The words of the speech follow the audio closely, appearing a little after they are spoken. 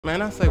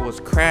Man, I say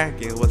what's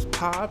cracking, what's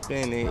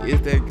popping, and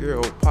it's that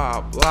girl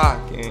pop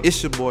blocking.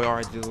 It's your boy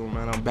Arjizzle,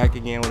 man. I'm back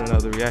again with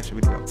another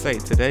reaction video. Say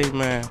today,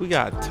 man, we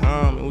got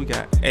Tom and we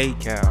got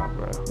A-Cal,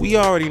 bro. We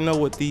already know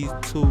what these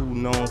two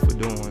known for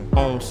doing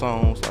on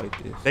songs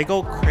like this. They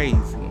go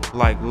crazy,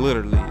 like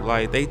literally.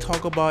 Like they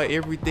talk about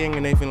everything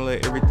and they finna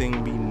let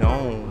everything be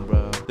known,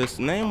 bro. The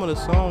name of the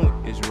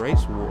song is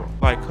Race War.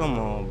 Like, come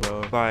on,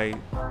 bro. Like,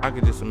 I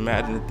could just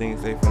imagine the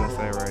things they finna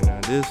say right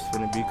now. This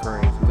finna be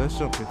crazy. Let's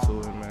jump into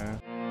it, man.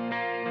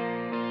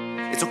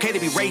 It's okay to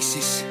be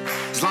racist,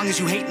 as long as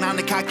you hating on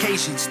the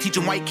Caucasians,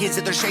 teaching white kids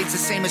that their shades the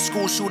same as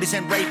school shooters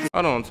and rapists.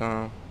 Hold on,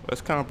 Tom.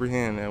 Let's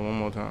comprehend that one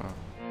more time.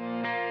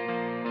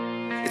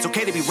 It's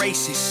okay to be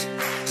racist,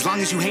 as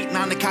long as you hating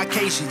on the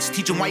Caucasians,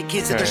 teaching white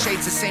kids that their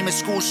shades the same as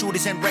school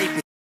shooters and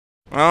rapists.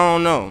 I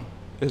don't know.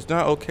 It's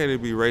not okay to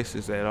be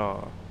racist at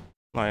all.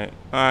 Like,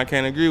 I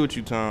can't agree with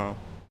you, Tom.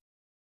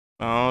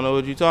 I don't know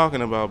what you're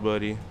talking about,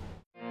 buddy.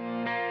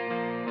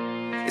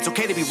 It's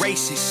okay to be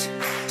racist,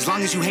 as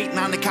long as you hating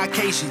on the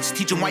Caucasians,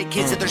 teaching white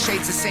kids that their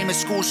shades the same as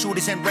school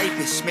shooters and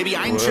rapists. Maybe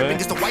I'm tripping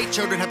because the white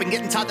children have been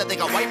getting taught that they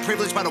got white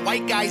privilege by the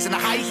white guys in the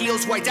high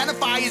heels who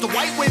identify as the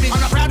white women. I'm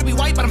not proud to be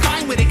white, but I'm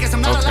fine with it because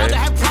I'm not allowed to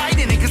have pride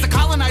in it because the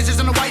colonizers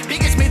and the white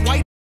bigots made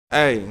white.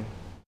 Hey,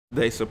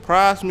 they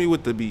surprised me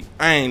with the beat.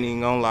 I ain't even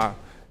gonna lie.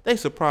 They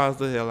surprised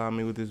the hell out of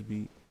me with this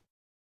beat.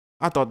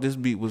 I thought this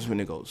beat was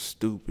finna go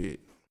stupid.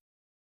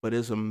 But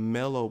it's a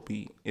mellow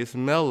beat. It's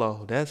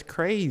mellow. That's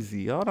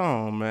crazy. Hold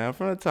on, man.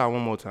 From the top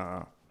one more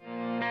time.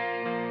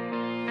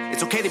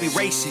 It's okay to be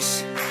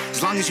racist,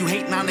 as long as you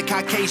hating on the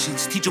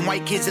Caucasians, teaching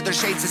white kids that their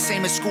shades the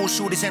same as school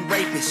shooters and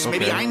rapists.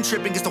 Maybe I'm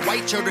tripping because the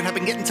white children have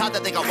been getting taught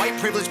that they got white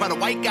privilege by the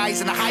white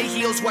guys in the high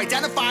heels who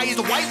identify as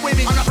the white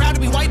women. I'm not proud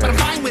to be white, but I'm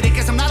fine with it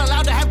because I'm not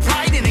allowed to have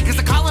pride in it because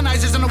the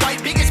colonizers and the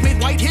white bigots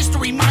made white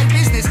history my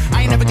business.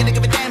 I ain't never gonna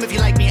give a damn if you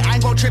like me. I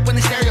ain't gon' trip when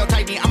they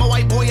stereotype me. I'm a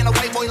white boy and a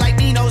white boy like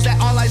me knows that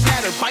all lives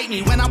matter. Bite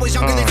me. When I was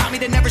younger, they taught me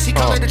to never see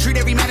color, to treat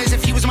every man as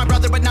if he was my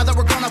brother. But now that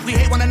we're grown up, we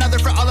hate one another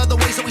for all of the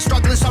ways that we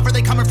struggle and suffer.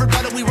 They coming for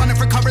better, we running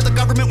for cover. The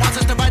government wants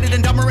us divided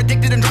and dumber,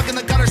 addicted and drunk in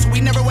the gutter, so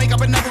we never wake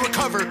up and never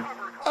recover.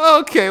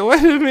 Okay,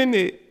 wait a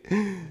minute.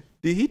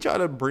 Did he try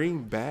to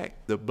bring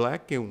back the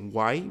black and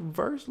white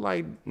verse?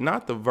 Like,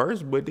 not the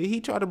verse, but did he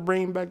try to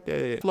bring back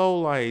that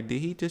flow? Like, did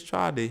he just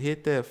try to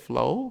hit that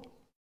flow?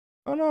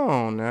 Hold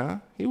on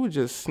now. He was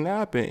just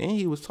snapping and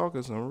he was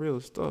talking some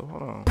real stuff.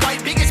 Hold on.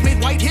 White bigots made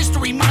white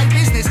history my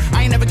business.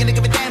 I ain't never gonna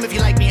give a damn if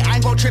you like me. I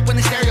ain't gon' trip when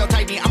they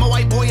stereotype me. I'm a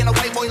white boy and a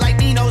white boy like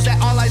me knows that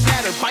all lives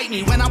matter. Bite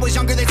me. When I was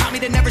younger, they taught me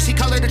to never see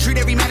color, to treat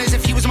every man as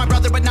if he was my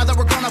brother. But now that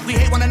we're grown up, we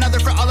hate one another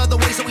for all of the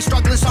ways that we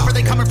struggle and suffer.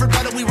 They coming for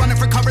better, we running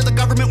for cover. The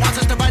government wants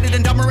us divided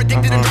and dumber,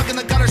 addicted and drunk in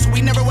the gutter, so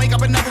we never wake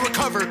up and never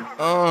recover.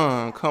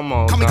 Come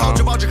on. Call me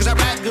culture vulture cause I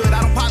rap good.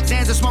 I don't pop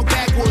Zans or smoke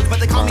backwoods,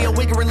 but they call me a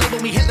wigger and label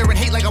me Hitler and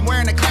hate like I'm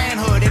wearing a Klan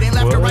hood. It ain't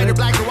left or right or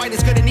black or white,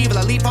 it's good and evil.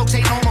 Elite folks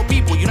hate normal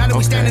people. United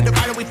we stand and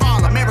divided we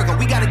fall. America,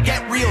 we gotta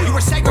get real. You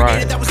were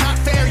segregated, that was not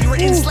fair. You were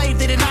enslaved,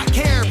 they did not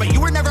care. But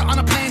you were never on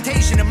a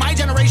plantation and my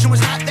generation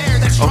was not there.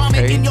 That's trauma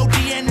in your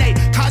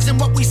DNA, causing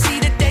what we see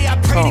today. I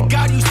pray to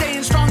God you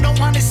staying strong. Don't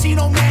wanna see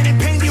no man in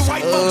pain. You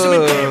white folks are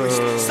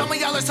embarrassed. Some of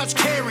y'all are such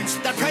Karens.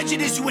 That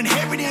prejudice you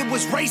inherited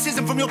was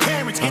racism from your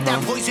parents. Get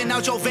that poison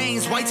out your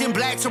veins. Whites and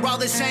blacks are all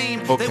the same.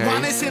 They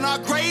want us in our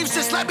graves,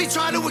 just let me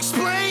try to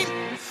explain.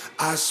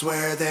 I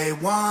swear they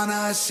want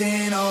us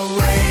in a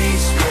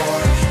race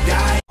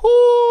war.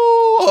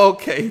 Ooh,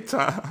 okay,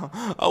 Tom.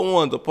 I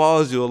wanted to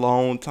pause you a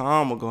long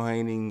time ago. I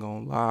ain't even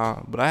gonna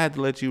lie. But I had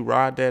to let you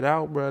ride that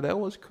out, bro. That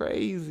was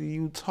crazy.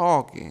 You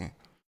talking.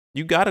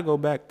 You gotta go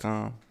back,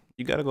 Tom.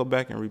 You gotta go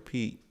back and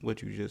repeat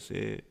what you just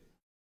said.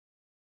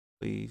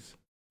 Please.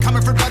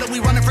 Coming for better, we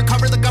running for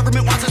cover. The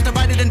government wants us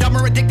divided and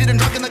dumber, addicted and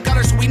drunk in the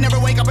gutter, so we never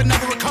wake up and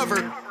never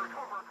recover.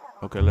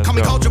 Okay, let's call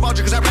me go. culture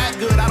vulture cause I rap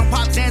good. I don't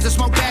pop Zans or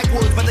smoke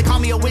backwoods, but they call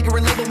me a wigger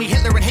and label me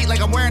Hitler and hate like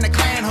I'm wearing a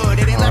Klan hood.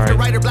 It ain't left or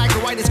right or black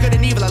or white, it's good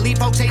and evil. Elite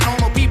folks hate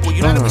normal people.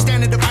 United we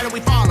stand and divided we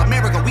fall.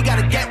 America, we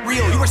gotta get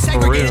real. You were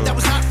segregated, that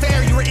was not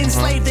fair. You were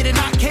enslaved, they did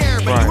not care.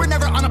 But you were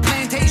never on a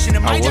plantation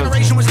and my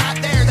generation was not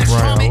there. That's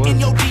trauma in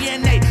your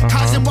DNA,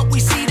 causing what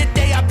we see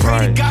today. I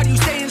pray to God you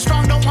staying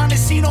strong. Don't wanna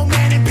see no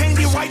man in pain.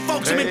 You white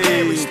folks are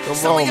embarrassed.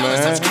 Some of y'all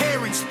are such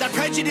Karens. That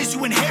prejudice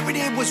you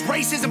inherited was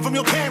racism from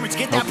your parents.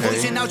 Get that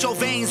poison out your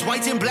veins.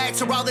 Whites and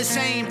blacks are all the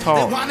same. They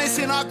want us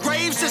in our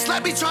graves, just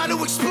let me try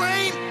to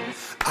explain.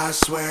 I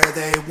swear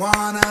they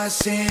want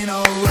us in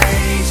a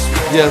race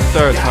war. Yes,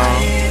 sir,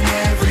 Tom.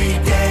 Every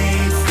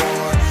day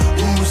for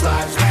whose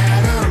lives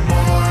matter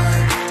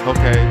more.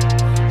 Okay.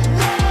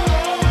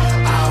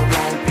 I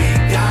won't be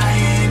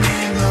dying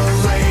in the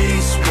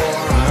race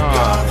war.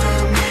 Our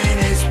government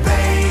is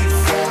paid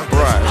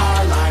for.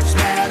 Our lives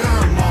matter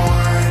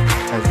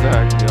more.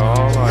 Exactly.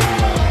 All lives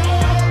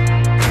matter.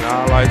 And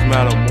our lives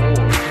matter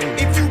more.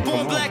 If you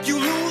born black, you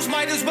lose.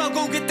 Might as well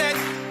go get that.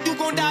 You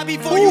gon' die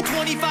before you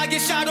 25.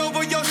 Get shot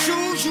over your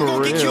shoes. You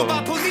gon' get killed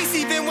by police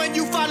even when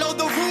you follow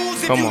the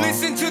rules. If you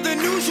listen to the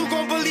news, you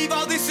gon' believe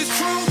all this is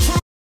true.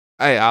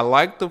 Hey, I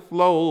like the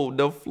flow.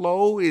 The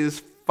flow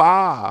is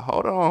fire.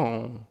 Hold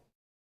on.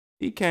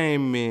 He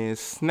came in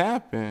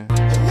snapping.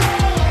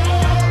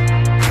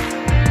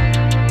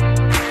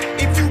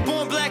 If you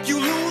born black, you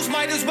lose.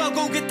 Might as well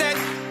go get that.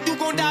 You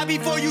gon' die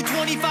before you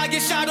 25.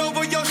 Get shot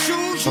over your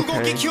shoes. You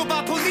gon' get killed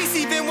by police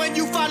even when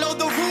you follow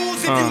the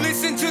rules. If you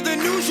listen to the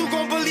news, you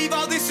gon' believe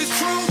all this is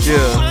true. Yeah.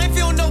 I ain't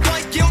feel no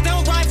white guilt. They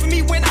don't ride for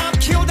me when I'm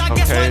killed. I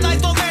guess my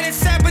life don't matter,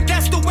 sad, but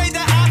that's the way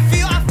that I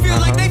feel. I feel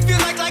like they feel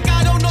like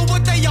I don't know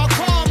what they all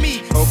call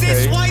me.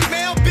 Cis white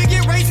male,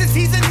 bigot, racist,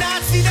 he's a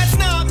Nazi. That's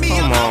not me.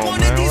 I'm not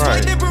one of these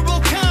white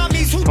liberal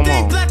commies who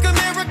think black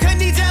America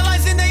needs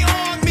allies and they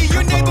arm me.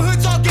 Your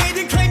neighborhood's all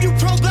gated and claim you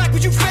pro-black,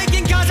 but you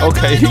faking God's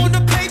dying on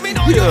the pavement.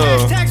 All your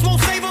hashtags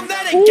won't save them.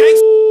 That ain't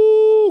gangsta.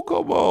 Ooh,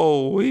 come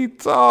on, we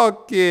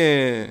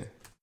talking.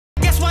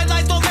 Guess white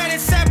life don't matter,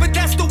 sad, but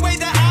that's the way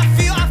that I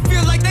feel. I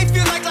feel like they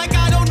feel like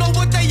I don't know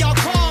what they all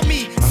call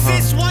me.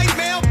 Cis white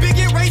male,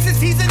 bigot,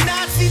 racist, he's a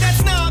Nazi.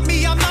 That's not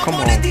me. I'm not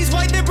one of these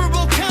white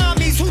liberal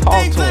commies who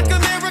think black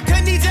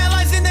America needs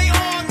allies and they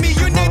arm me.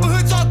 Your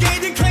neighborhood's all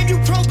gated and claim you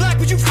pro-black,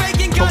 but you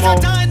faking God's are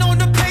dying on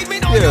the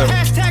pavement. All your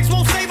hashtags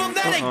won't save them.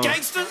 That ain't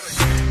gangsta.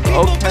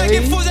 People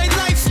begging for their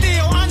life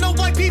still. I know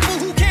white people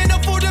who can't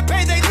afford to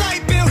pay their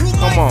light bill, who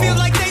might feel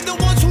like they the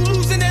ones who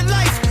losing their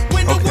life.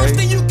 When the worst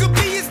thing you could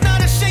be is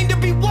not ashamed to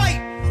be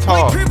white.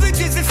 White privilege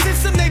is a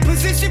system they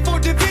position for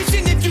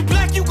division. If you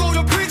black, you go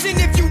to prison.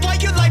 If you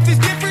white, your life is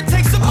different.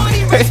 Take some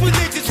money, race,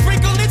 religion,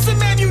 sprinkle in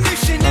some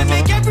ammunition, and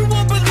make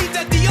everyone believe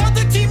that the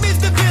other team is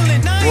the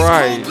villain.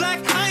 I ain't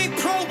pro-black, I ain't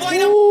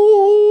pro-white.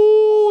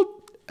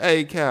 Ooh,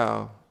 hey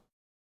Cal.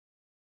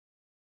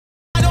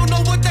 I don't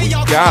know what they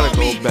all Gotta call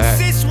me. go back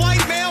Cis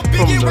white male,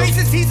 bigot,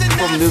 racist, he's a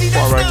Nazi. this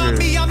part That's right not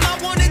me. I'm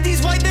not one of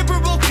these white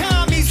liberal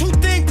commies who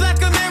think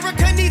black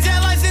America needs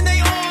allies and they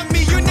arm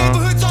me. Your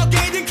neighborhood's all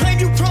gated and claim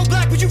you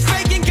pro-black, but you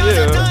faking God's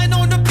are dying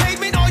on the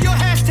pavement. All your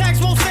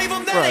hashtags won't save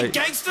them. That ain't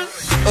gangsta.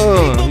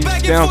 People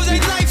begging for their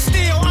life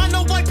still. I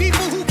know white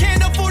people who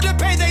can't afford to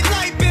pay their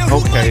light bill,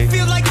 who might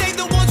feel like they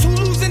the ones who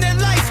losing their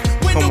life.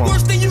 When the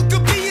worst thing you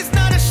could be is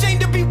not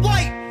ashamed to be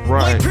white.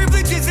 White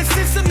privilege is a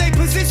system they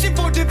position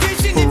for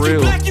division. If you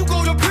black, you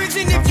go to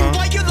prison. If you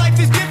white, your life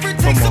is different.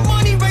 Take some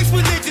money, race,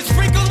 religion,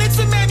 sprinkle in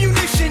some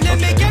ammunition, and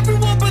make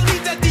everyone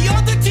believe that the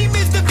other team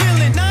is the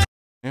villain.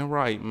 And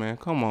right, man.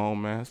 Come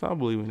on, man. Stop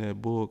believing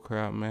that bull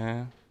crap,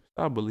 man.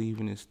 Stop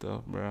believing this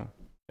stuff, bro.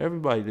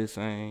 Everybody the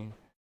same.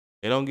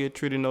 They don't get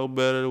treated no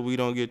better. We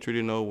don't get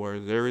treated no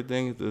worse.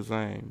 Everything is the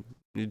same.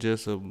 It's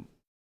just some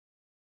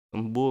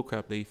bull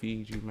crap they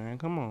feed you, man.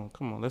 Come on,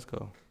 let's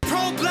go.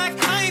 Pro-black,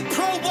 I ain't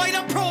pro-white,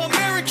 I'm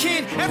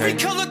pro-American. Every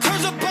color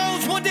turns to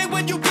bones one day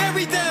when you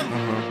bury them.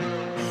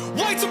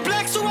 Whites and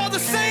blacks are all the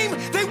same.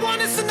 They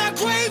want us in our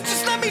graves.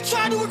 Just let me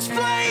try to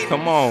explain.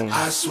 Come on.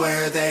 I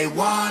swear they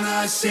want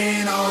us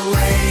in a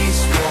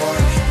race war,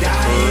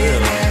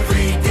 dying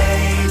every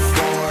day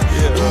for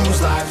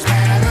whose lives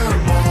matter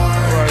more.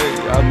 Right,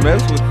 I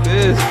mess with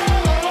this.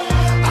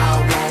 I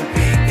won't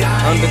be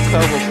dying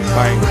Undercover in the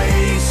fight.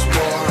 race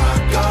war. Our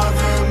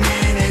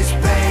government is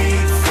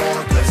paid for,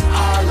 'cause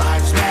our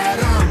lives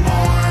matter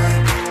more.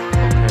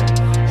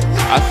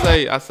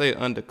 I say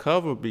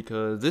undercover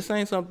because this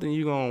ain't something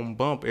you gonna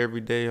bump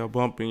every day or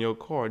bump in your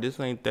car. This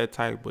ain't that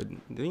type, but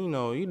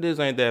you this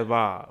ain't that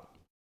vibe.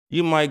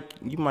 You might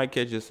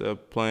catch yourself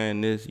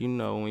playing this,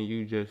 when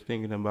you just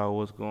thinking about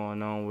what's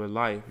going on with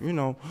life,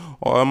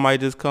 or it might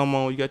just come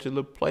on. You got your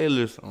little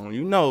playlist on,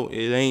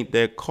 it ain't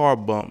that car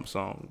bump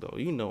song though.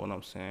 You know what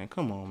I'm saying?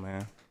 Come on,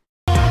 man.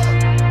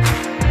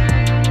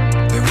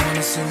 They want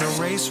us in a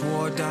race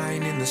war,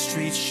 dying in the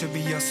streets. Should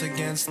be us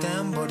against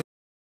them, but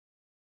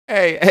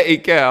Hey,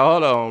 Cal,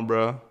 hold on,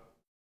 bro.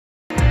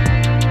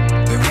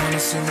 they want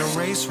us in a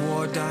race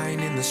war, dying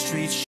in the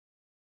streets.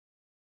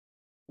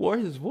 Where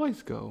his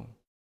voice go?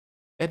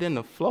 And then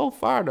the flow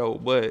fire though,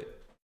 but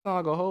it's not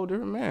like a whole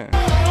different man.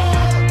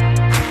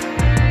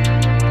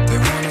 They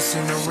want us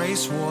in a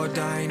race war,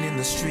 dying in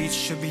the streets.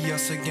 Should be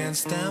us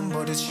against them,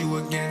 but it's you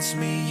against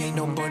me. Ain't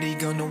nobody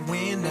gonna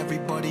win.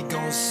 Everybody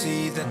gonna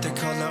see that the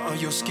color of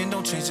your skin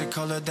don't change the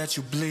color that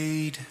you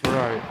bleed.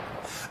 Right.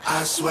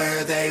 I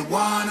swear they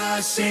want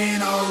us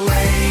in a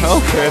race.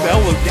 Okay,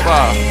 that was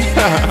fire.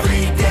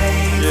 Every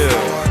day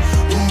for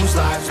whose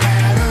lives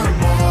matter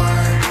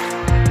more.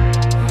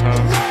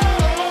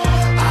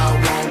 I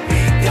won't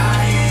be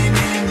dying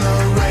in the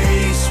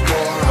race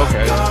war.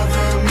 Okay. Our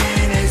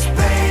government is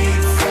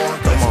paid for,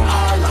 'cause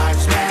our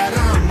lives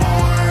matter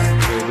more.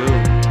 They do.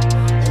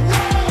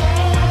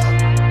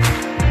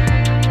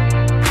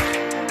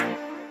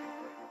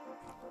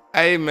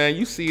 Hey man,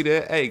 you see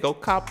that? Hey, go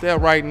cop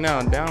that right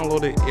now.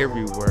 Download it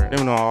everywhere.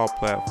 Even on all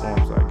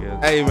platforms, I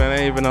guess. Hey man, I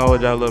ain't even know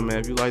what y'all love, man.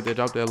 If you like that,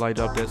 drop that like,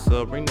 drop that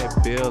sub, ring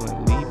that bell,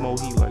 and leave more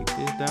heat like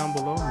this down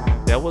below,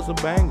 man. That was a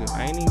banger.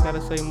 I ain't even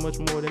gotta say much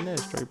more than that.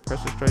 Straight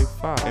pressure, straight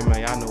fire. Hey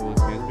man, y'all know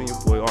what's been. It's been your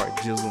boy Art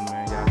Jizzle,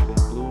 man. Y'all been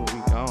blue and we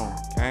gone.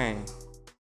 Gang.